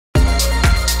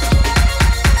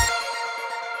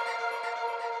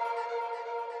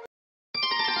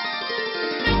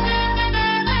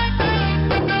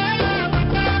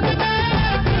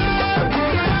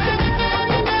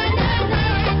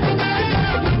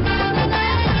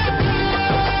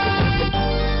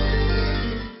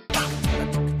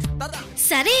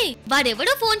సరే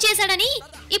వాడెవడో ఫోన్ చేశాడని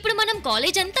ఇప్పుడు మనం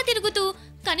కాలేజ్ అంతా తిరుగుతూ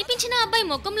కనిపించిన అబ్బాయి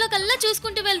ముఖంలో కల్లా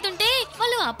చూసుకుంటూ వెళ్తుంటే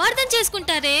వాళ్ళు అపార్థం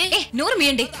చేసుకుంటారే. నోరు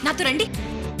మీయండి, నాతో రండి.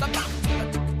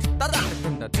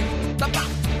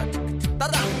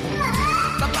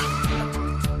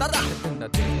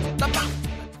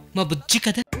 మా బుజ్జి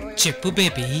కదా, చెప్పు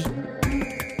బేబీ.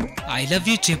 ఐ లవ్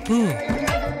యూ చెప్పు.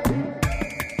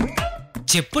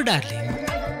 చెప్పు డార్లింగ్.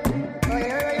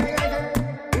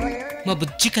 మా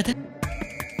బుజ్జి కదా,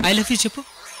 ఐ లవ్ యూ చెప్పు.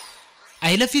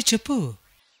 ఐ లవ్ యూ చెప్పు.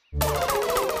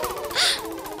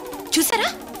 చూసారా,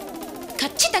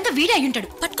 ఖచ్చితంగా వీడే అయి ఉంటాడు.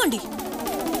 పట్టుకోండి.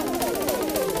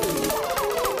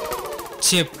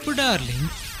 చెప్పు డార్లింగ్.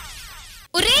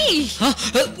 ఒరేయ్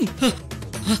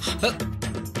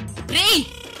రేయ్,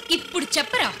 ఇప్పుడు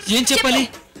చెప్పరా. ఏం చెప్పాలి?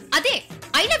 అదే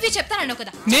ఐ లవ్ యూ చెప్తానన్నావు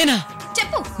కదా. నేనా?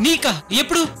 చెప్పు. నీకా?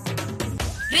 ఎప్పుడు?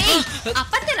 రేయ్,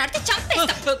 అబద్ధాలు ఆడితే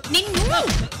చంపేస్తా నిన్ను.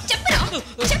 చెప్పరా,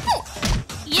 చెప్పు.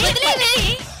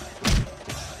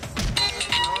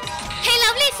 హే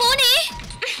లవ్లీ, ఫోనే.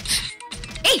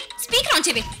 ఏయ్, స్పీకర్ ఆన్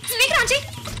చేయవే. స్పీకర్ ఆన్ చేయి.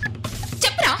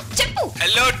 చెప్పరా, చెప్పు.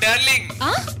 Hello darling.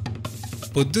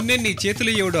 పొద్దున్నే నీ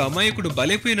చేతులు ఎవడు అమాయకుడు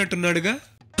బలైపోయినట్టున్నాడుగా.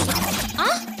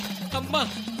 అమ్మా,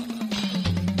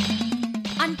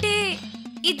 అంటే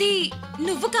ఇది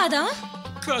నువ్వు కాదా?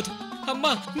 కాదు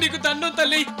అమ్మా, నీకు దండం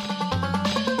తల్లి.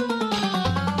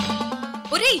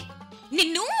 ఒరేయ్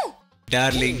నిన్ను.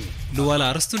 డార్లింగ్, నువ్వు అలా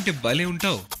అరుస్తుంటే భలే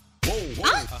ఉంటావు.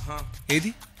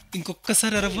 ఏది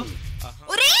ఇంకొక్కసారి అరవ్వా.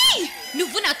 ఒరేయ్,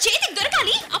 నువ్వు నా చేతికి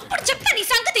దొరకాలి, అప్పుడు చెప్తా నీ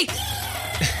సంగతి.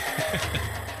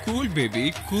 Cool baby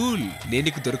cool. నేను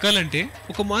నీకు దొరకాలంటే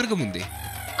ఒక మార్గం ఉంది.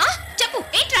 చెప్పు.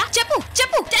 ఏంట్రా? చెప్పు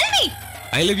చెప్పు. Tell me.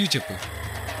 I love you చెప్పు.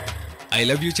 ఐ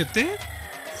లవ్ యూ చెప్తే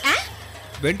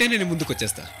వెంటనే నేను ముందుకు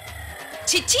వచ్చేస్తా.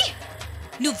 చిచ్చి,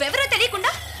 నువ్వెవరో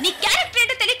తెలియకుండా, నీ క్యారెక్టర్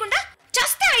ఏంటో తెలియకుండా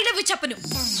చస్తే ఐ లవ్ యూ చెప్పను.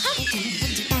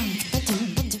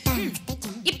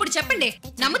 ఇప్పుడు చెప్పండి,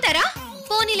 నమ్ముతారా?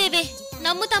 పోనీలేవే,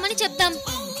 నమ్ముతామని చెప్తాం.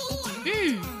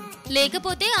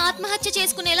 లేకపోతే ఆత్మహత్య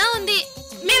చేసుకునేలా ఉంది.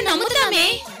 మేము నమ్ముతామే.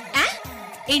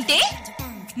 ఏంటే,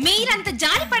 మీరంత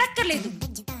జాలి పడక్కర్లేదు.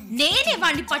 నేనే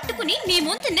వాణ్ణి పట్టుకుని మీ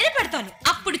ముందు నిలబెడతాను.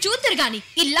 అప్పుడు చూద్దరు గాని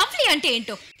ఈ లవ్లీ అంటే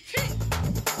ఏంటో.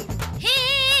 హే,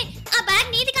 ఆ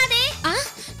బ్యాగ్ నీది కాదే.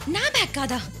 నా బ్యాగ్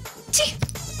కాదా?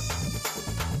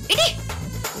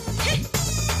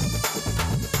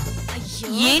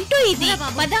 ఏంటో ఇది.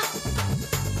 పద.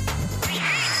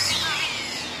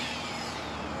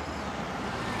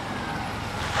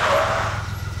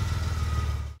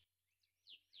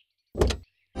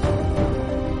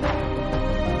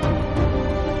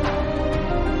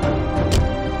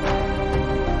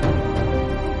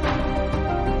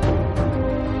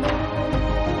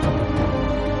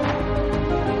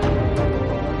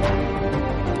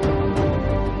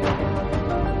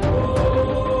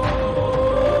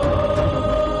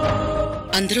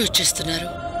 అందరూ వచ్చేస్తున్నారు.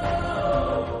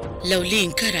 లవ్లీ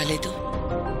ఇంకా రాలేదు.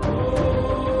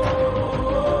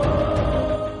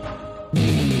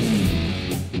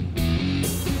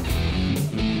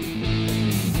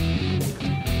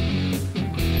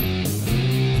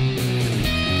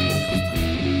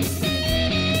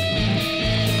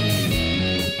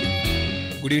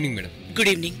 Good evening madam.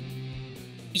 Good evening.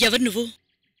 ఎవరు నువ్వు?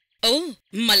 ఓ,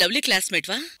 మా లవ్లీ క్లాస్మేట్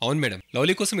వా? అవును మేడం.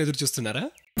 లవ్లీ కోసం ఎదురు చూస్తున్నారా?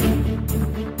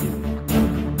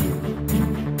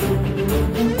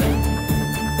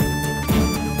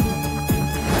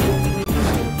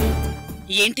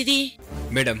 ఏంటిది?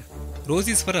 Madam,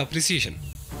 Rosie's for appreciation.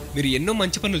 మీరు ఎన్నో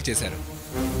మంచి పనులు చేశారు,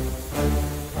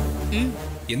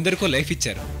 ఎందరికో లైఫ్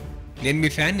ఇచ్చారు. నేను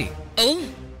మీ ఫ్యాన్ని. ఓ,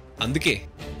 అందుకే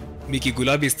మీకు ఈ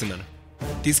గులాబీ ఇస్తున్నాను.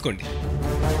 తీసుకోండి.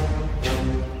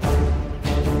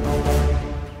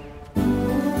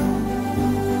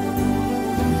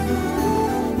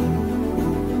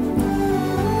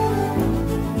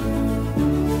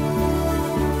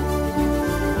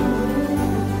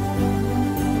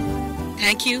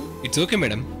 Thank you. It's okay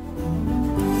madam.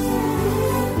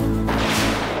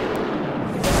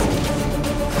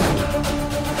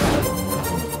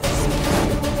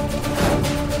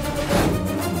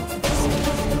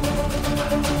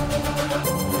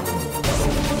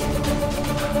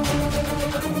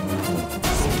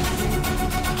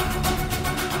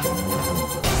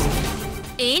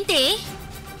 ఏంటే?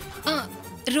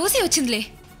 రోజీ వచ్చిందిలే.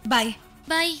 Bye.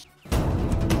 Bye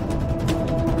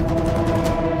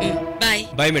bye.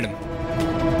 Bye madam.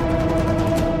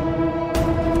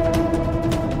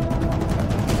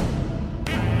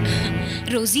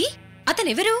 Rosie,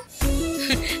 అతనెవరు?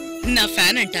 నా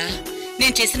ఫ్యాన్ అంట.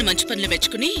 నేను చేసిన మంచి పనులు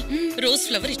మెచ్చుకుని రోజ్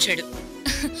ఫ్లవర్ ఇచ్చాడు.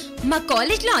 మా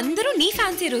కాలేజ్ లో అందరూ నీ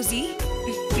ఫ్యాన్సే రోజీ.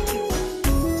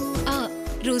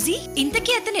 రోజీ,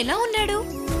 ఇంతకీ అతను ఎలా ఉన్నాడు?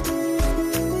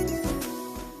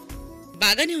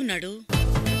 బాగానే ఉన్నాడు.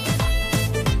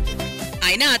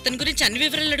 అయినా అతని గురించి అన్ని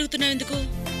వివరాలు అడుగుతున్నావు ఎందుకు?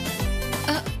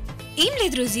 ఏం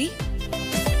లేదు రోజీ,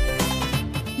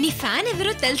 నీ ఫ్యాన్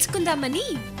ఎవరో తెలుసుకుందామని.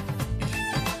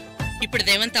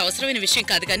 ఇప్పుడుదేమంత అవసరమైన విషయం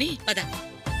కాదు గాని పద.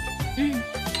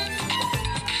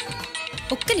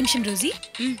 ఒక్క నిమిషం రోజీ.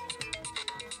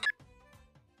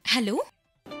 హలో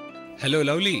హలో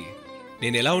లవ్లీ,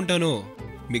 నేను ఎలా ఉంటానో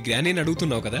మీ గ్రానీని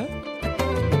అడుగుతున్నావు కదా?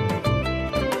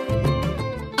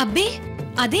 అబ్బే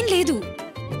అదేం లేదు.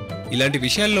 ఇలాంటి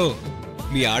విషయాల్లో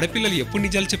మీ ఆడపిల్లలు ఎప్పుడు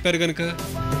నిజాలు చెప్పారు గనక.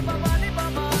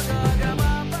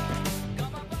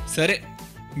 సరే,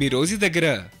 మీ రోజీ దగ్గర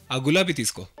ఆ గులాబీ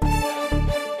తీసుకో.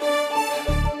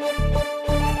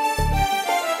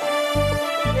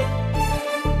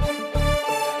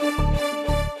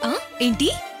 ఏంటి?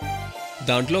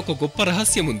 దాంట్లో ఒక గొప్ప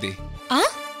రహస్యం ఉంది.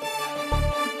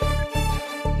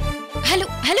 Hello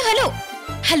hello hello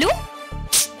hello,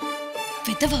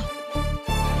 విధవా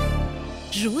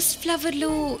rose flower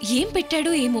లో ఏం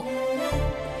పెట్టాడో ఏమో.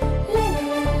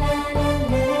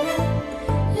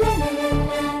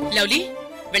 లవ్లీ,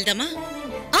 వెళ్దామా?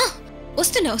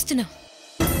 వస్తున్నా వస్తున్నా.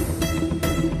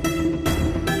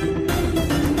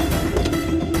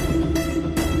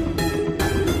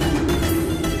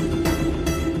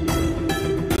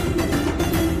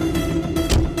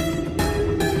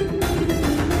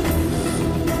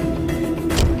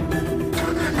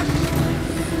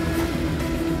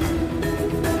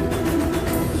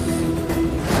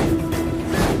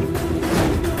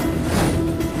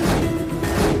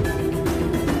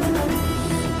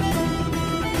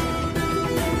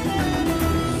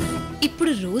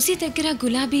 ఇప్పుడు రోజీ దగ్గర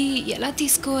గులాబీ ఎలా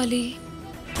తీసుకోవాలి?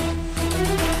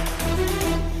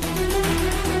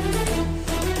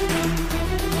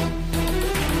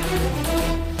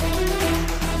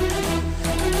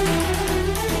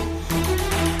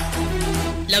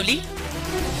 లవ్లీ,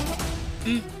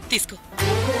 తీసుకో.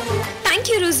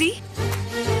 Thank you Rosie.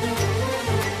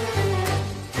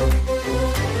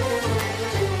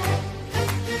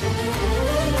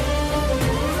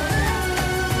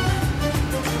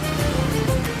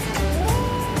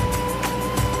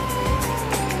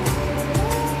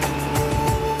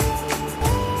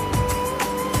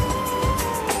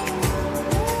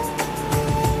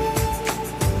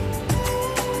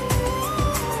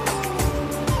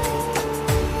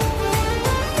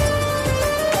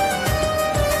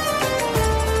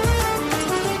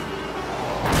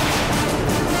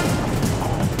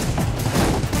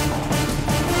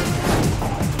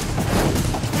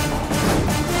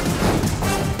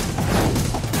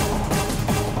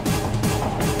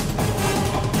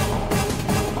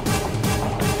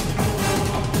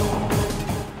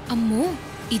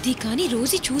 ఇది కాని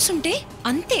రోజీ చూసుంటే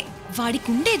అంతే,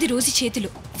 వాడికుండేది రోజీ చేతిలో.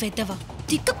 వెదవా,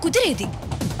 తిక్క కుదిరేది.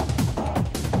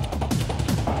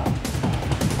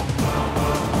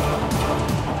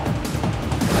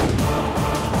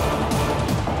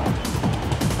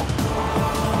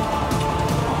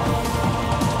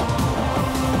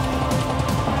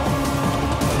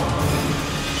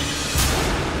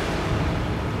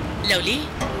 లవ్లీ,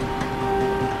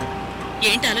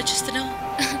 ఏంటి ఆలోచిస్తున్నావు?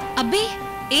 అబ్బే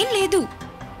ఏం లేదు.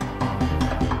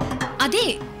 అదే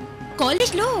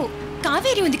కాలేజ్లో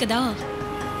కావేరి ఉంది కదా,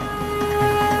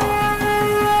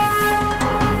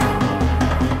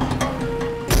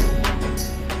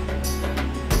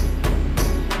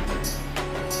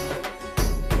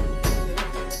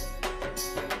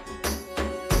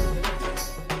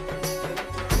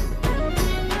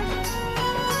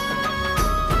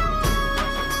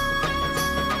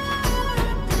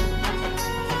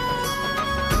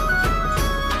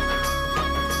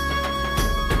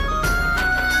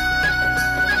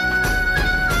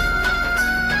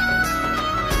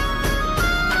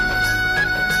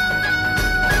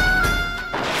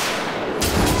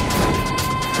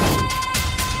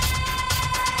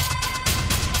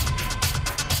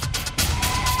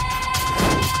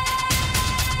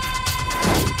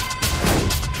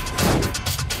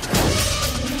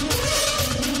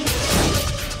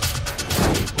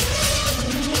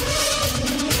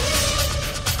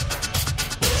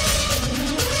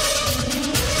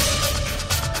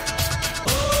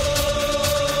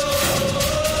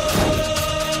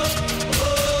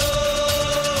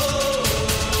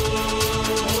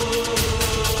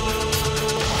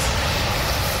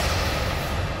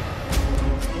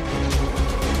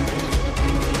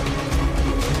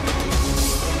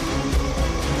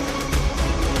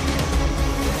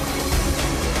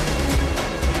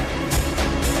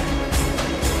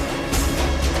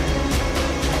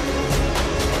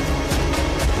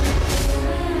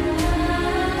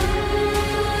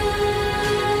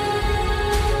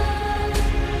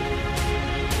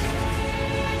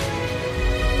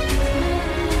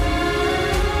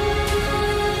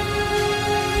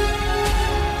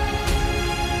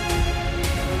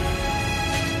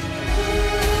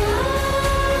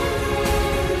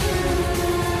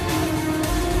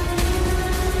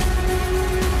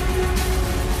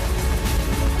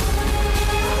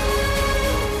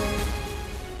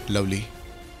 లవ్లీ,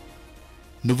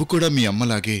 నువ్వు కూడా మీ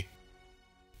అమ్మలాగే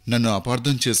నన్ను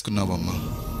అపార్థం చేసుకున్నావమ్మా.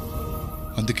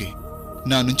 అందుకే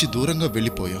నా నుంచి దూరంగా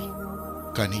వెళ్ళిపోయావు.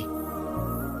 కానీ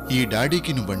ఈ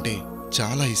డాడీకి నువ్వంటే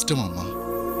చాలా ఇష్టం అమ్మా.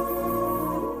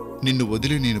 నిన్ను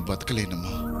వదిలి నేను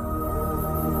బతకలేనమ్మా.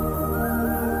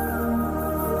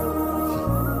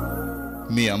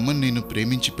 మీ అమ్మని నేను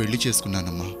ప్రేమించి పెళ్లి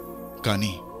చేసుకున్నానమ్మా.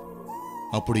 కానీ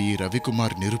అప్పుడు ఈ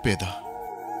రవికుమార్ నిరుపేద.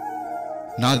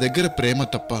 నా దగ్గర ప్రేమ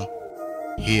తప్ప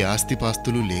ఏ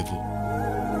ఆస్తిపాస్తులు లేవు.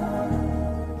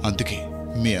 అందుకే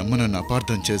మీ అమ్మ నన్ను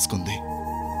అపార్థం చేసుకుంది.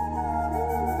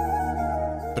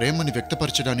 ప్రేమని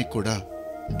వ్యక్తపరచడానికి కూడా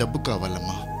డబ్బు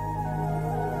కావాలమ్మా.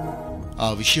 ఆ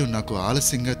విషయం నాకు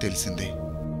ఆలస్యంగా తెలిసింది.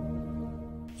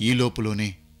 ఈ లోపులోనే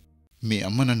మీ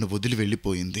అమ్మ నన్ను వదిలి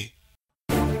వెళ్ళిపోయింది.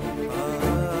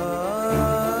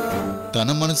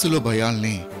 తన మనసులో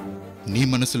భయాల్ని నీ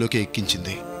మనసులోకి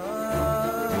ఎక్కించింది.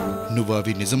 నువ్వు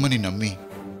అవి నిజమని నమ్మి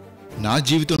నా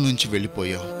జీవితం నుంచి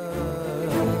వెళ్ళిపోయావు.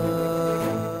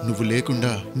 నువ్వు లేకుండా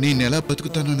నేనెలా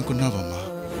బతుకుతాననుకున్నావమ్మా?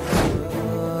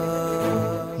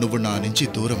 నువ్వు నా నుంచి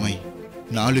దూరమై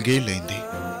 4 ఏళ్లైంది.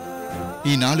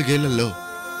 ఈ 4 ఏళ్లలో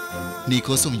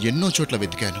నీకోసం ఎన్నో చోట్ల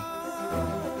వెతికాను.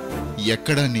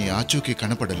 ఎక్కడా నీ ఆచూకీ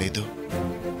కనపడలేదు.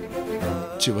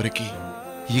 చివరికి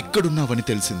ఇక్కడున్నావని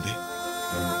తెలిసింది.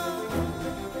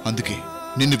 అందుకే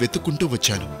నిన్ను వెతుక్కుంటూ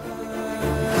వచ్చాను.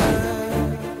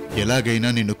 ఎలాగైనా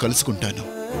నిన్ను కలుసుకుంటాను.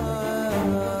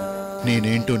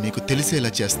 నేనేంటో నీకు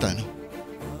తెలిసేలా చేస్తాను.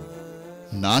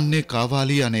 నాన్నే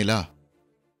కావాలి అనేలా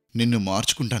నిన్ను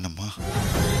మార్చుకుంటానమ్మా.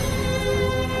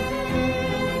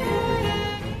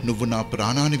 నువ్వు నా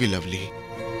ప్రాణానివి లవ్లీ.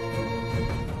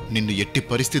 నిన్ను ఎట్టి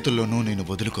పరిస్థితుల్లోనూ నేను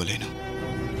వదులుకోలేను.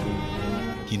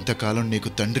 ఇంతకాలం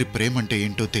నీకు తండ్రి ప్రేమంటే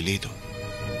ఏంటో తెలియదు.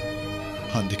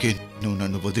 అందుకే నువ్వు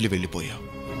నన్ను వదిలి వెళ్ళిపోయావు.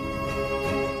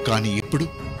 కానీ ఇప్పుడు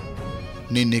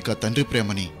నేను నీకు ఆ తండ్రి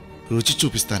ప్రేమని రుచి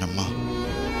చూపిస్తానమ్మా.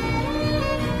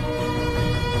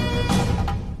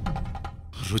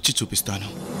 రుచి చూపిస్తాను.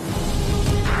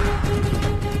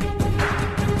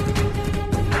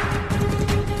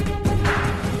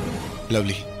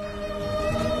 లవ్లీ,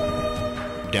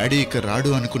 డాడీ ఇక రాడు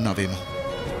అనుకున్నావేమో.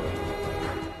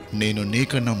 నేను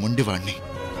నీకన్నా మొండివాణ్ణి.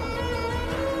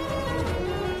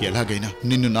 ఎలాగైనా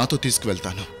నిన్ను నాతో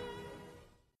తీసుకువెళ్తాను.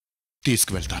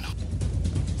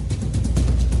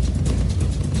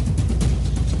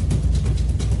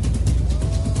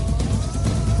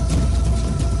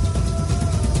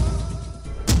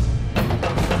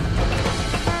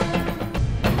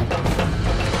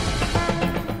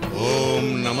 ఓం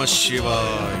నమః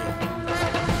శివాయ.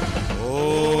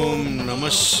 ఓం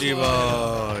నమః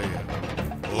శివాయ.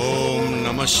 ఓం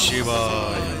నమః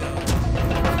శివాయ.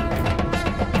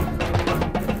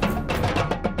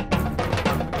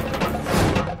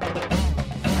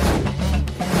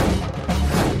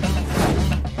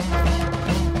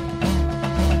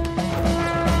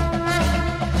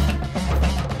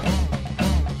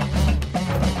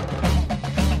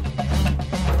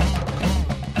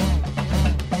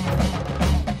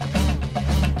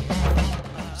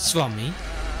 స్వామి,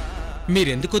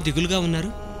 మీరెందుకో దిగులుగా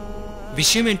ఉన్నారు?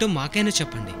 విషయమేంటో మాకైనా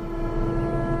చెప్పండి.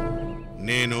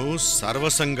 నేను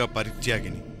సర్వసంగ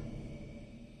పరిత్యాగిని.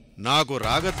 నాకు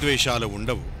రాగద్వేషాలు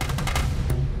ఉండవు.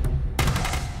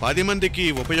 10 మందికి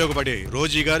ఉపయోగపడే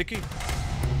రోజీ గారికి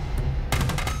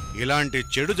ఇలాంటి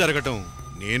చెడు జరగటం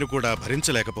నేను కూడా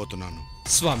భరించలేకపోతున్నాను.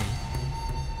 స్వామి,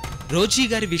 రోజీ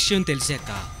గారి విషయం తెలిసాక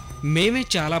మేమే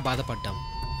చాలా బాధపడ్డాం.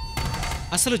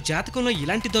 అసలు జాతకంలో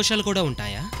ఇలాంటి దోషాలు కూడా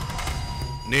ఉంటాయా?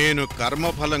 నేను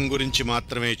కర్మఫలం గురించి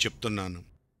మాత్రమే చెప్తున్నాను.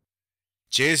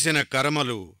 చేసిన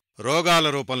కర్మలు రోగాల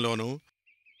రూపంలోనూ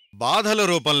బాధల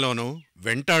రూపంలోనూ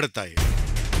వెంటాడుతాయి.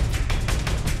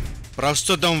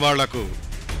 ప్రస్తుతం వాళ్లకు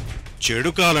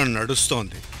చెడు కాలం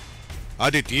నడుస్తోంది.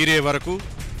 అది తీరే వరకు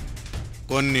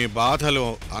కొన్ని బాధలు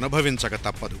అనుభవించక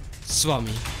తప్పదు.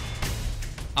 స్వామి,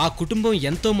 ఆ కుటుంబం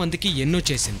ఎంతో మందికి ఎన్నో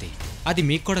చేసింది. అది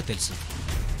మీకు కూడా తెలుసు.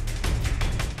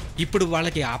 ఇప్పుడు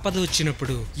వాళ్ళకి ఆపద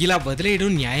వచ్చినప్పుడు ఇలా వదిలేయడం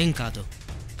న్యాయం కాదు.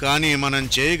 కానీ మనం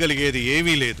చేయగలిగేది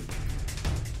ఏమీ లేదు.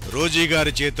 రోజీ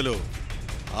గారి చేతిలో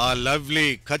ఆ లవ్లీ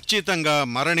ఖచ్చితంగా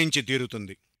మరణించి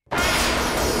తీరుతుంది.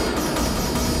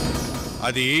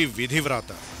 అది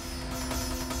విధివ్రాత.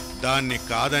 దాన్ని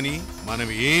కాదని మనం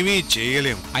ఏమీ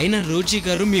చేయలేం. అయినా రోజీ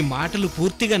గారు మీ మాటలు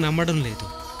పూర్తిగా నమ్మడం లేదు.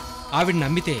 ఆవిడ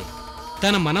నమ్మితే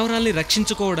తన మనవరాల్ని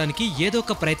రక్షించుకోవడానికి ఏదో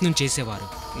ఒక ప్రయత్నం చేసేవారు.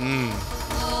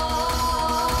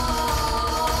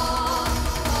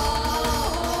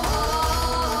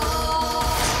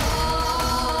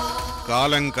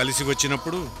 కాలం కలిసి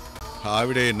వచ్చినప్పుడు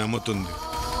ఆవిడే నమ్ముతుంది.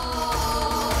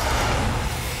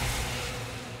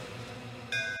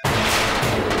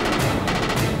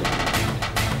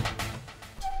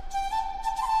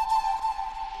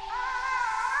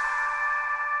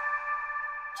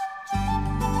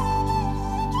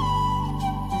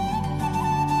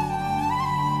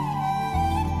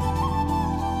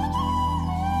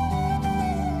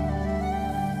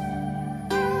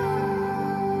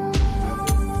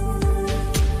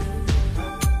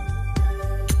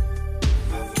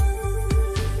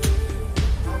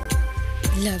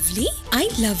 I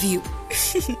love you.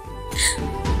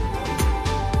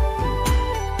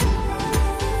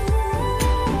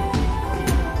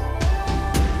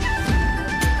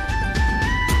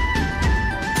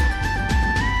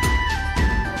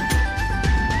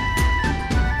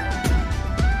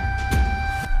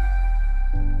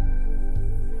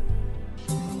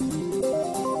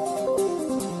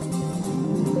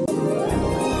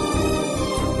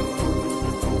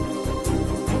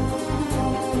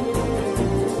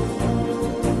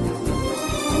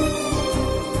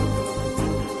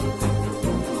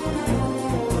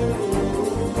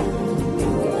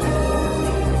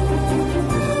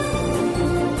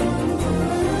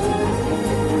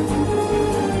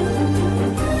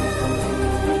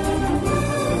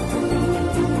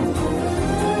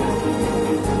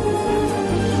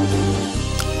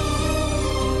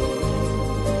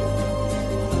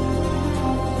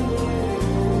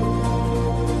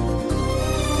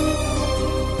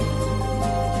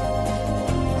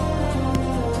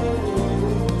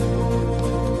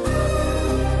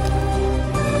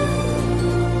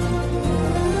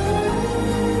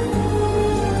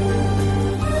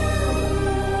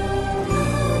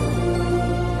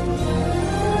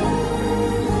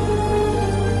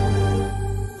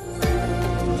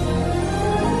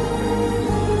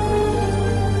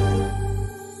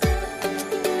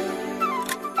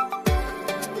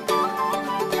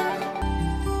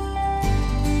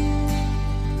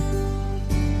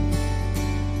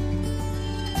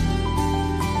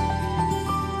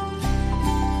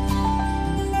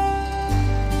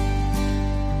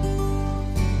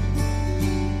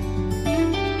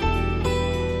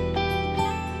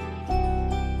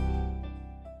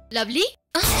 లవ్లీ,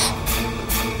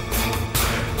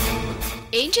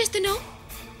 ఏం చేస్తున్నావు?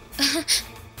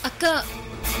 అక్క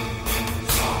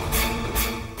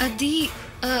అది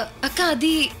అక్క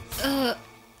అది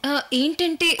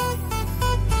ఏంటంటే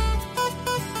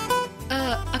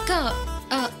అక్క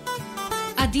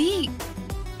అది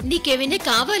నీకేమైనా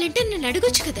కావాలంటే నన్ను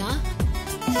అడగొచ్చు కదా.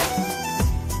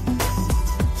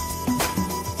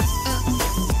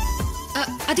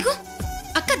 అదిగో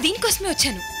అక్క, దీనికోసమే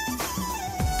వచ్చాను.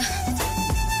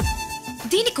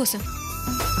 దీనికోసం.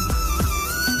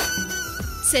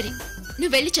 సరే,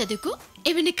 నువ్వు వెళ్ళి చదువుకో.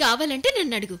 ఏమైనా కావాలంటే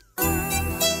నన్ను అడుగు.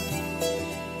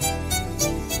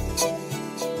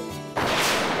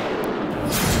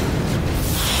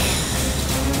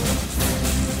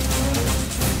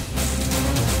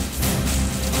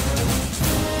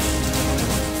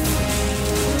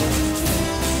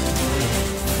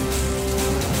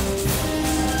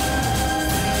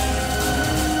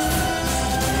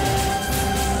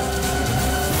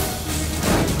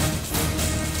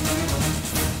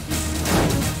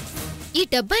 ఈ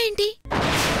డబ్బా ఏంటి?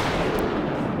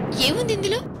 ఏముంది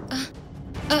ఇందులో?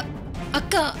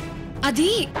 అక్క అది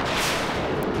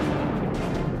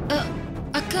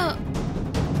అక్క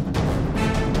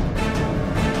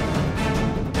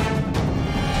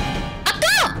అక్క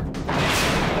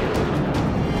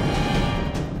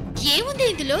ఏముంది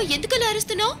ఇందులో? ఎందుకలా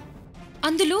అరుస్తున్నావు?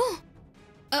 అందులో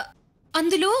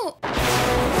అందులో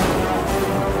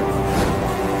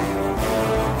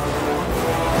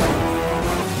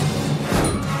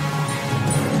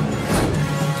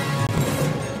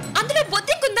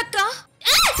బొద్దింకుందక్క.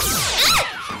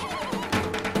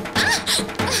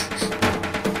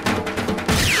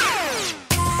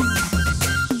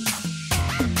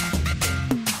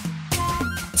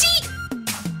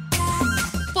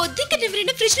 బొద్దింకని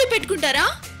ఎవరైనా ఫ్రిడ్జ్ లో పెట్టుకుంటారా?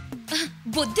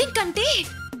 బొద్దింకంటే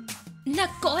నా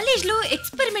కాలేజ్ లో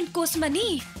ఎక్స్పెరిమెంట్ కోసమని.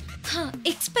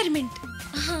 ఎక్స్పెరిమెంట్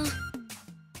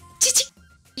చిచి,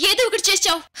 ఏదో ఒకటి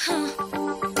చేసావు.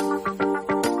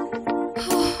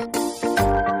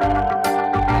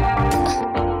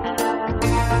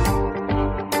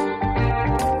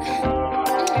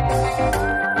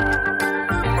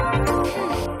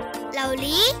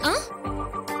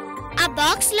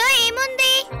 బాక్స్ లో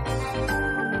ఏముంది?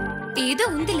 ఏదో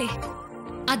ఉందిలే.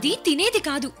 అది తినేది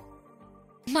కాదు,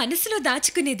 మనసులో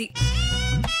దాచుకునేది.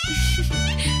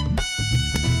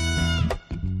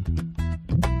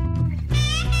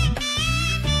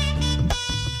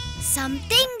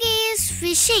 Something is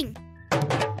fishing.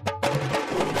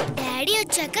 డాడీ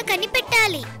వచ్చాక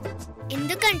కనిపెట్టాలి,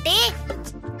 ఎందుకంటే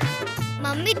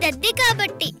మమ్మీ దద్ది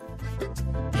కాబట్టి.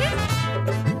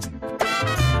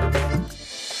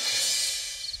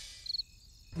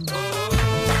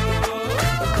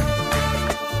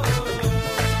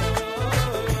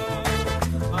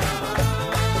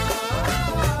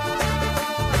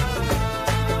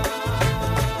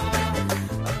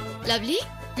 లవ్లీ,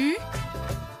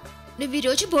 నువ్వు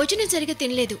ఈరోజు భోజనం సరిగా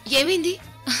తినలేదు. ఏమైంది?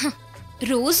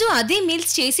 రోజు అదే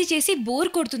మీల్స్ చేసి చేసి బోర్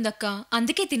కొడుతుందక్క,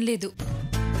 అందుకే తినలేదు.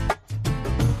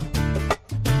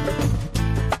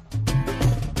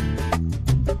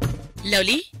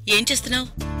 లవ్లీ, ఏం చేస్తున్నావు?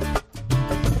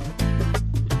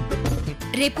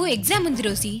 రేపు ఎగ్జామ్ ఉంది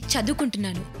రోజీ,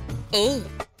 చదువుకుంటున్నాను. ఓ,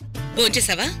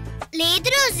 భోంచేసావా? లేదు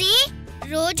రోజీ,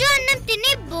 రోజు అన్నం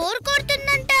తిని బోర్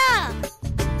కొడుతుందంట.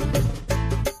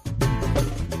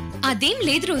 అదేం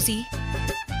లేదు రోజీ,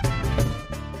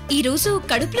 ఈరోజు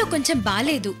కడుపులో కొంచెం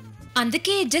బాలేదు,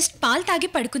 అందుకే జస్ట్ పాలు తాగి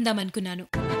పడుకుందాం అనుకున్నాను.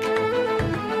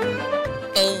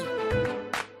 ఓ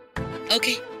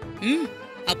ఓకే.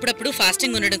 అప్పుడప్పుడు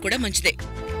ఫాస్టింగ్ ఉండడం కూడా మంచిదే.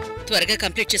 త్వరగా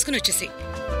కంప్లీట్ చేసుకుని వచ్చేసి.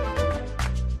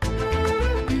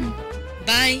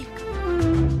 బాయ్.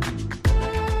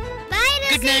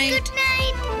 Good night.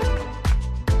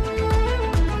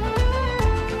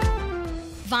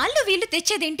 వాళ్ళు వీళ్ళు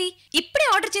తెచ్చేదేంటి, ఇప్పుడే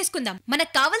ఆర్డర్ చేసుకుందాం,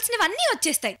 మనకు కావాల్సినవన్నీ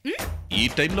వచ్చేస్తాయి. ఈ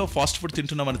టైంలో ఫాస్ట్ ఫుడ్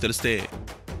తింటున్నామని తెలిస్తే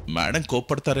మేడం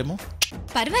కోప్పడతారేమో.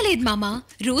 పర్వాలేదు మామా,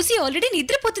 రోజీ ఆల్రెడీ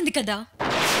నిద్రపోతుంది కదా.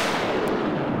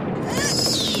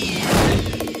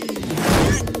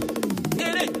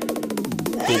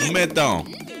 కుమ్మేద్దాం.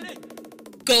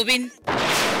 గోవింద్,